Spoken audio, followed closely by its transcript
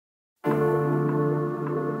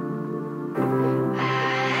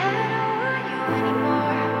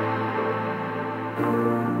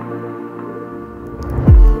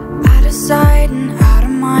getting out of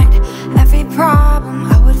mind. Every problem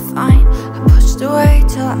I would find, I pushed away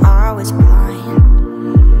till I was blind.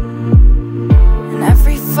 And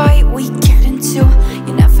every fight we get into,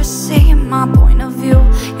 you never see my point of view.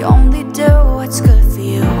 You only do what's good for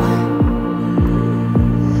you.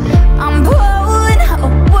 I'm pulling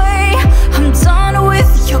away, I'm done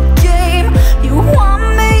with your game. You want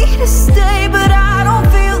me to stay, but I don't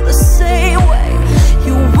feel the same way.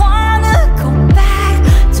 You wanna go back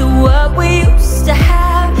to what we used to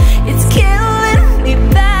have. It's killing me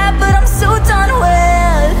bad, but I'm so done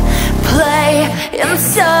with playing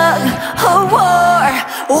tug of war.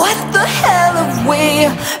 What the hell have we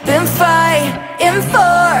been fighting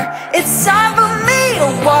for? It's time for me to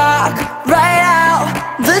walk right out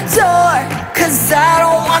the door, 'cause I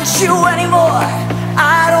don't want you anymore.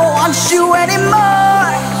 I don't want you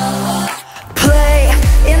anymore.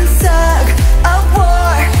 Playing tug of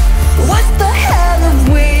war. What the hell have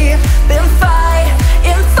we been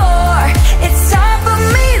fighting for? It's time for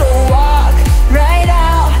me to walk right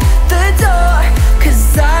out the door, 'cause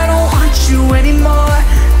I don't want you anymore.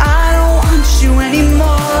 I don't want you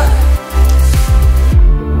anymore.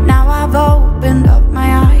 Now I've opened up my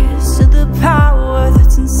eyes to the power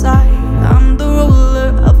that's inside. I'm the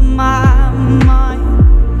ruler of my mind.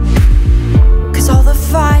 'Cause all the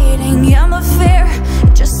fighting and the fear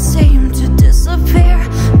just seem to disappear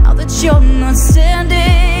now that you're not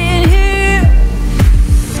standing here.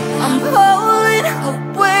 I'm pulling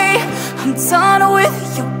away, I'm done with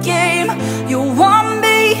your game. You want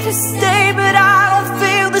me to stay, but I don't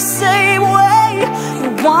feel the same way. You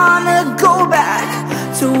wanna go back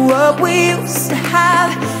to what we used to have.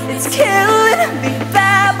 It's killing me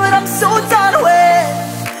bad, but I'm so done with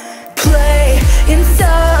playing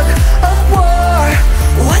tug of war.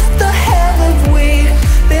 What the hell have we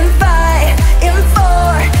been fighting for?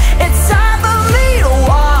 It's time for me to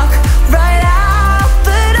walk right out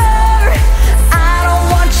the door. I don't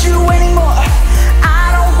want you anymore. I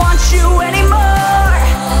don't want you anymore.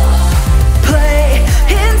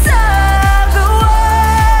 Playing tug of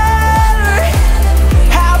war.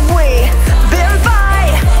 Have we been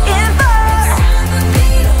fighting for?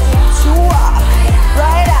 To walk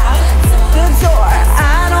right out the door.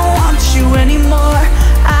 I don't want you anymore.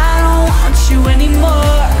 I don't want you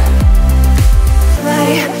anymore.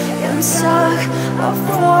 Playing tug of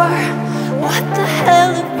war. What the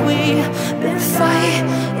hell have we been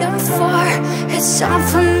fighting for? It's time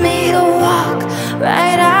for me to walk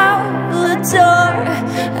right out the door.